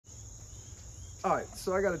All right,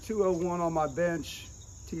 so I got a 201 on my bench,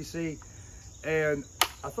 TC, and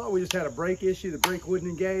I thought we just had a brake issue. The brake wouldn't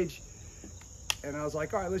engage. And I was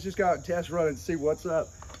like, all right, let's just go out and test run and see what's up.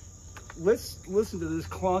 Let's listen to this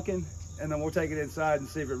clunking, and then we'll take it inside and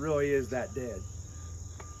see if it really is that dead.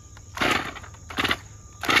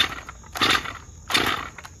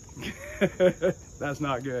 That's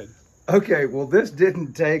not good. Okay, well, this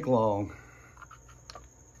didn't take long.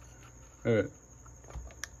 All right.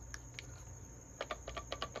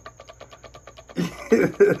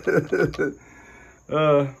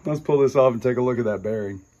 Let's pull this off and take a look at that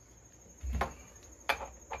bearing.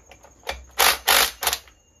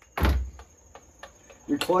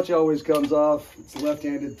 Your clutch always comes off. It's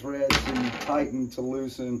left-handed thread, so you tighten to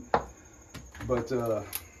loosen. But,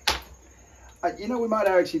 you know, we might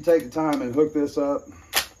actually take the time and hook this up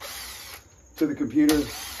to the computer.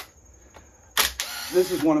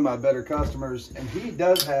 This is one of my better customers, and he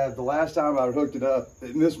does have, the last time I hooked it up,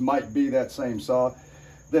 and this might be that same saw,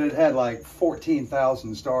 that it had like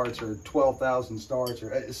 14,000 starts or 12,000 starts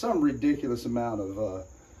or some ridiculous amount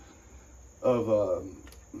of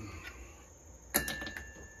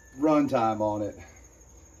run time on it.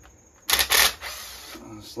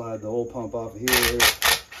 I'll slide the oil pump off of here.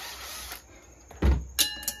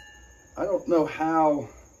 I don't know how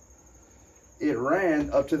it ran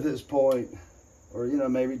up to this point. Or, you know,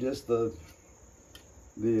 maybe just the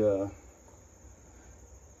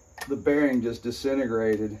bearing just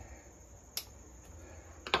disintegrated.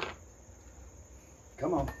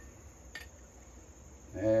 Come on.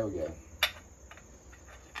 There we go.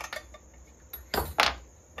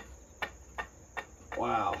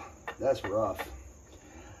 Wow, that's rough.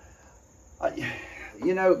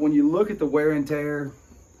 You know, when you look at the wear and tear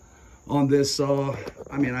on this saw,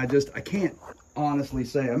 I mean, I can't honestly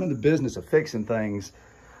say. I'm in the business of fixing things.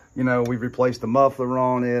 You know, we've replaced the muffler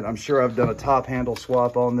on it. I'm sure I've done a top handle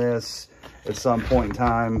swap on this at some point in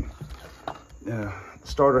time.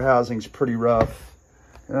 Starter housing's pretty rough.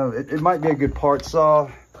 You know, it might be a good part saw,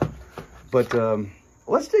 but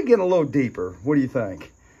let's dig in a little deeper. What do you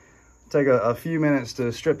think? Take a few minutes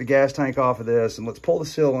to strip the gas tank off of this, and let's pull the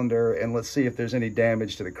cylinder and let's see if there's any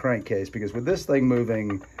damage to the crankcase, because with this thing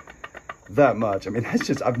moving that much, I mean, that's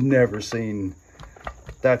just, I've never seen.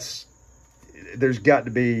 There's got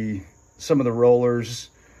to be some of the rollers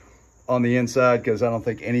on the inside, because I don't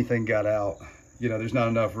think anything got out. You know, there's not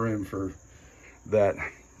enough room for that.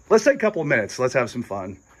 Let's take a couple of minutes. Let's have some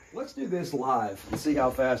fun. Let's do this live and see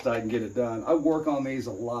how fast I can get it done. I work on these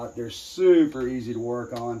a lot. They're super easy to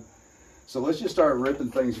work on. So let's just start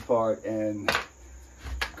ripping things apart and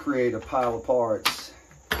create a pile of parts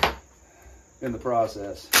in the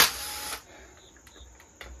process.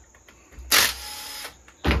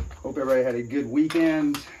 Hope everybody had a good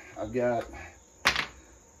weekend. I've got,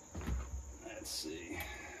 let's see,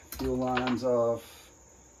 fuel lines off.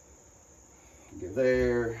 Go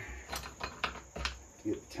there.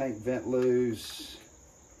 Get the tank vent loose.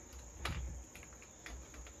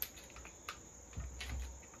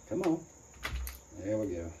 Come on. There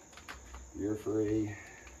we go. You're free.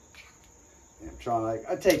 I'm trying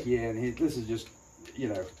to, I take you in. This is just, you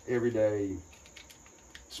know, everyday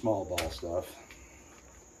small ball stuff.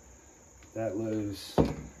 That loose.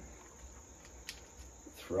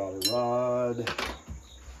 Throttle rod.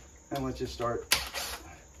 And let's just start.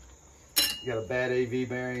 You got a bad AV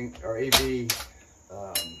bearing, or AV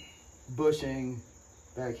bushing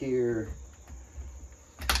back here.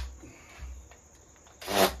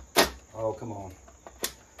 Oh, come on.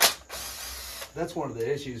 That's one of the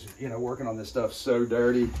issues, you know, working on this stuff so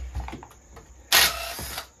dirty.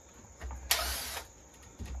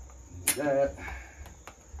 That.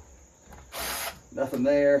 Nothing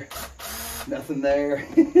there. Nothing there.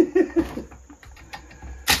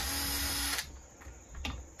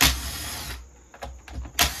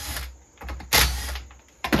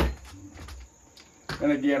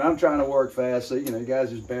 And again, I'm trying to work fast, so, you know, you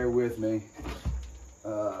guys just bear with me.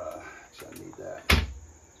 Actually, I need that.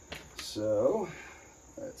 So,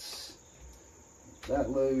 let's get that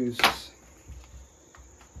loose.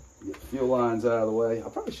 Get the fuel lines out of the way. I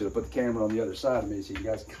probably should have put the camera on the other side of me so you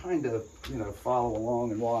guys kind of, you know, follow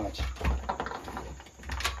along and watch.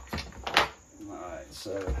 All right,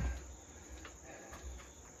 so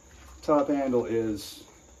top handle is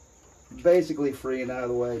basically free and out of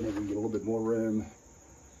the way. Maybe we can get a little bit more room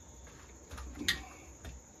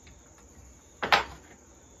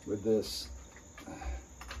with this.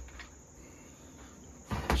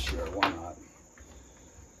 Sure, why not?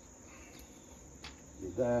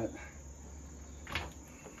 Need that.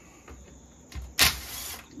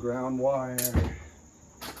 Ground wire.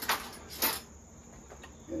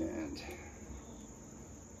 And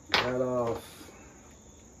that off.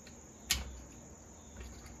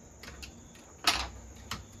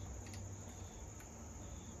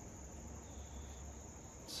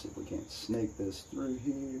 Let's see if we can't snake this through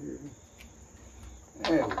here.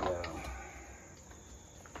 There we go.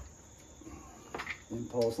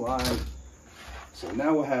 Impulse line. So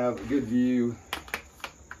now we'll have a good view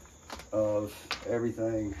of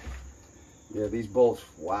everything. Yeah, these bolts,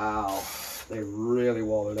 wow, they really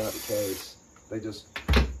walled out the case. They just,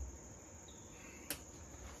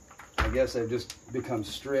 I guess they've just become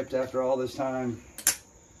stripped after all this time.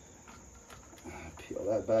 Peel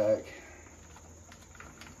that back.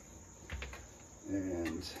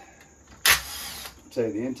 And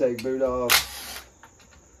take the intake boot off.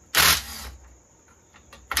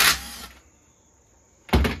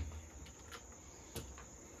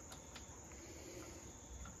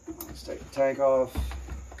 Let's take the tank off.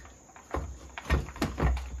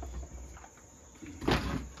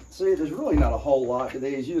 See, there's really not a whole lot to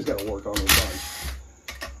these. You just got to work on them a bunch.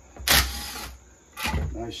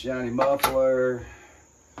 Nice shiny muffler.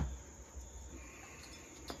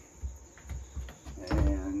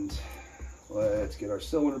 And let's get our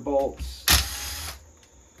cylinder bolts.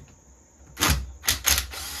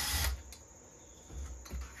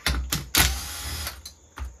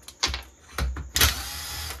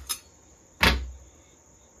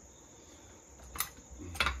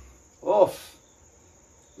 Oof,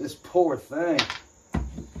 this poor thing.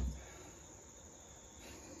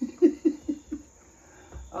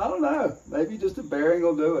 I don't know, maybe just a bearing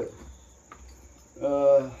will do it.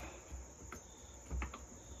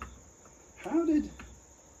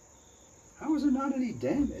 How was there not any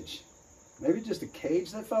damage? Maybe just a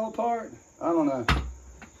cage that fell apart? I don't know.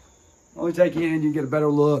 Let me take you in, you can get a better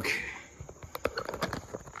look.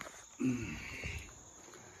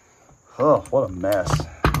 Oh, what a mess.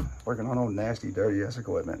 Working on old nasty, dirty ass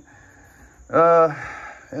equipment.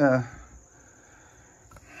 Yeah.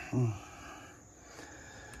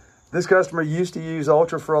 This customer used to use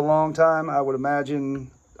Ultra for a long time. I would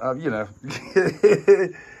imagine, you know,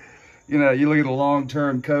 you know, you look at the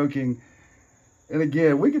long-term coking, and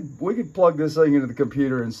again, we could plug this thing into the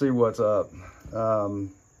computer and see what's up. But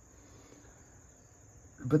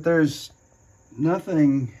there's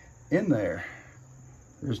nothing in there.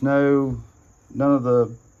 There's none of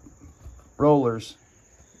the rollers.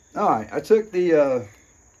 All right, I took the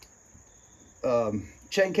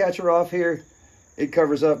chain catcher off here. It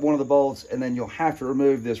covers up one of the bolts, and then you'll have to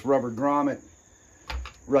remove this rubber grommet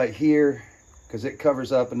right here because it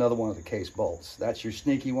covers up another one of the case bolts. That's your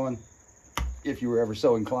sneaky one if you were ever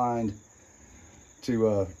so inclined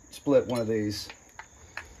to split one of these.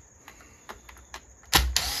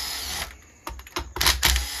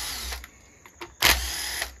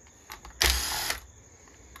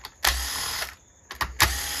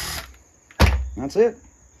 That's it.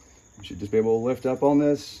 You should just be able to lift up on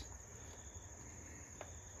this.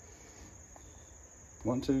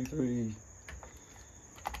 1, 2, 3.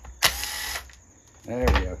 There we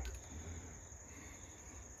go.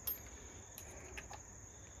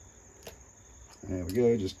 There we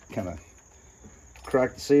go. Just kind of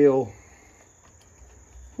crack the seal.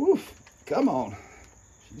 Woof. Come on.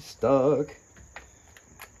 She's stuck.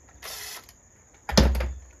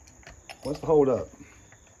 What's the hold up?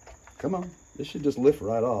 Come on. This should just lift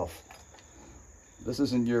right off. This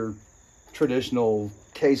isn't your traditional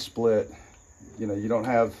case split. You know, you don't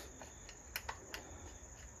have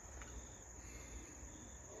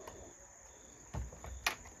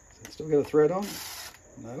still got a thread on it?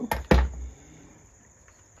 No.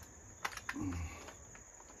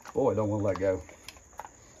 Boy, I don't want to let go.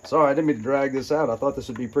 Sorry, I didn't mean to drag this out. I thought this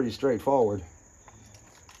would be pretty straightforward.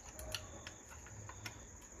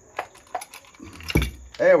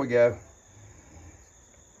 There we go.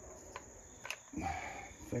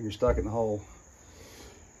 Finger stuck in the hole.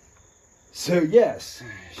 So yes,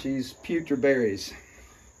 she's puked her berries.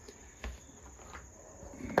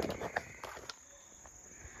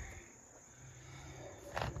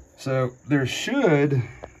 So there should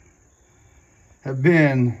have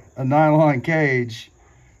been a nylon cage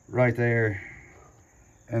right there.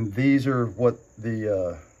 And these are what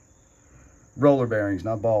the roller bearings,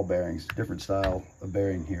 not ball bearings, different style of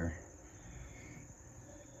bearing here.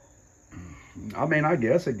 I mean, I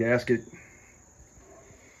guess a gasket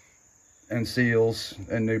and seals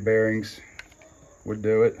and new bearings would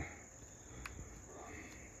do it.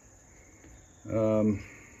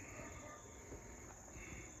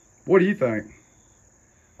 What do you think?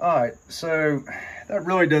 All right, so that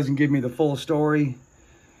really doesn't give me the full story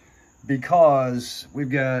because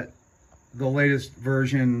we've got the latest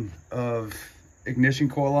version of ignition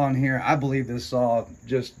coil on here. I believe this saw,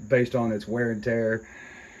 just based on its wear and tear,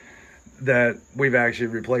 that we've actually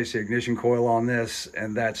replaced the ignition coil on this,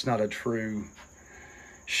 and that's not a true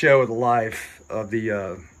show of the life of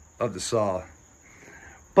the saw.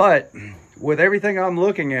 But with everything I'm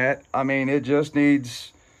looking at, I mean, it just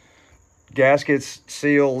needs gaskets,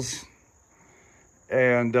 seals,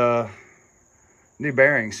 and new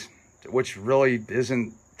bearings, which really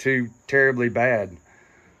isn't too terribly bad.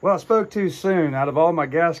 Well, I spoke too soon. Out of all my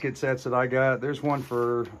gasket sets that I got, there's one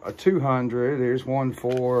for a 200, there's one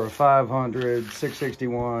for a 500,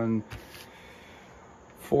 661,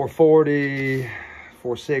 440,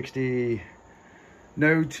 460,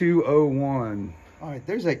 no 201. All right,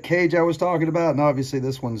 there's that cage I was talking about, and obviously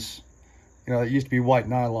this one's, you know, it used to be white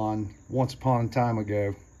nylon once upon a time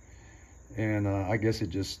ago, and I guess it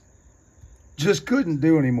just couldn't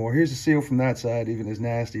do anymore. Here's the seal from that side, even as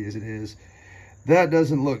nasty as it is. That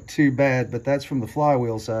doesn't look too bad, but that's from the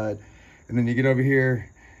flywheel side. And then you get over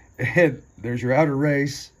here, and there's your outer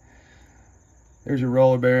race, there's your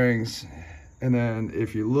roller bearings, and then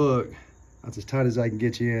if you look, that's as tight as I can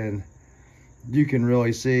get you in, you can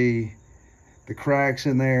really see the cracks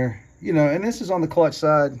in there, you know. And this is on the clutch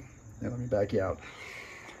side. Now, let me back you out.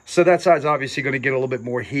 So that side's obviously going to get a little bit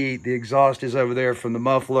more heat. The exhaust is over there from the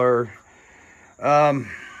muffler.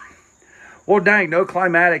 Well, dang, no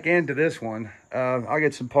climatic end to this one. I'll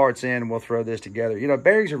get some parts in and we'll throw this together. You know,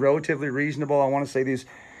 bearings are relatively reasonable. I want to say these,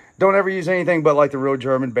 don't ever use anything but like the real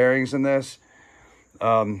German bearings in this.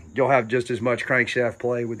 You'll have just as much crankshaft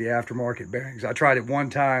play with the aftermarket bearings. I tried it one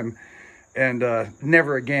time and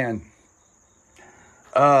never again.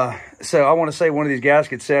 So I want to say one of these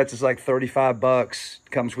gasket sets is like 35 bucks,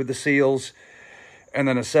 comes with the seals, and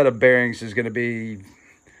then a set of bearings is going to be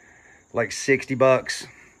like 60 bucks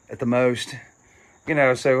at the most, you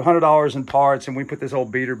know. So $100 in parts, and we put this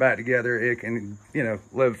old beater back together, it can, you know,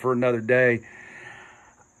 live for another day.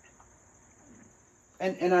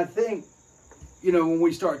 And I think, you know, when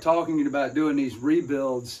we start talking about doing these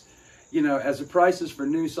rebuilds, you know, as the prices for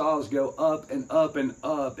new saws go up and up and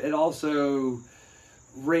up, it also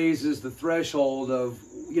raises the threshold of,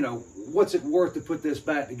 you know, what's it worth to put this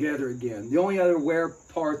back together again. The only other wear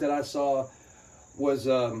part that I saw was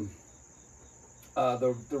the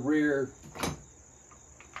rear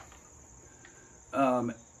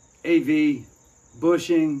AV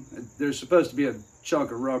bushing. There's supposed to be a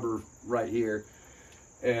chunk of rubber right here,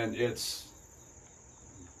 and it's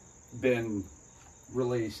been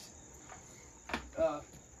released. All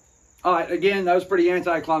right, again, that was pretty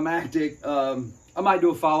anticlimactic. I might do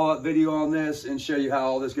a follow-up video on this and show you how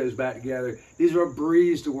all this goes back together. These are a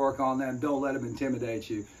breeze to work on them. Don't let them intimidate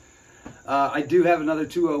you. I do have another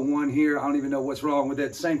 201 here. I don't even know what's wrong with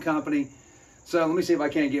it. Same company. So let me see if I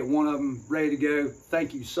can't get one of them ready to go.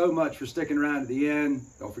 Thank you so much for sticking around to the end.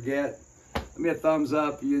 Don't forget, give me a thumbs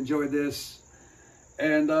up if you enjoyed this.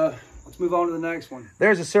 And let's move on to the next one.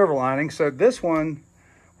 There's a silver lining. So this one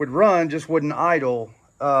would run, just wouldn't idle.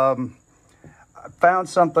 I found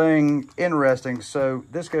something interesting. So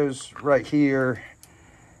this goes right here,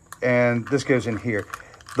 and this goes in here.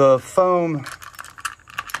 The foam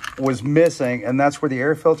was missing, and that's where the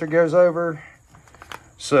air filter goes over.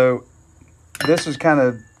 So this is kind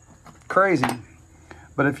of crazy,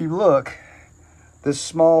 but if you look, this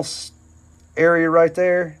small area right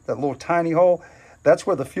there, that little tiny hole, that's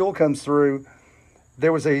where the fuel comes through.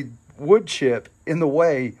 There was a wood chip in the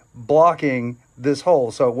way blocking this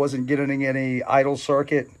hole, so it wasn't getting any idle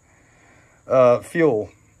circuit fuel.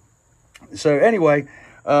 So anyway,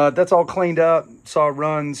 that's all cleaned up. Saw it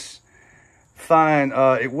runs fine.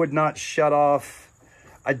 It would not shut off.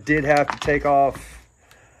 I did have to take off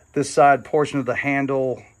this side portion of the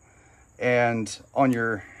handle, and on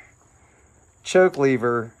your choke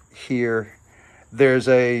lever here, there's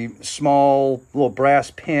a small little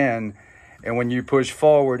brass pin, and when you push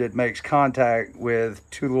forward, it makes contact with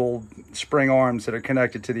two little spring arms that are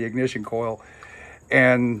connected to the ignition coil,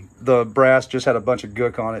 and the brass just had a bunch of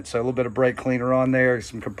gook on it. So a little bit of brake cleaner on there,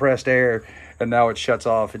 some compressed air, and now it shuts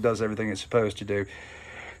off. It does everything it's supposed to do.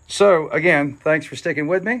 So again, thanks for sticking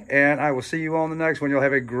with me, and I will see you on the next one. You'll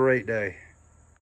have a great day.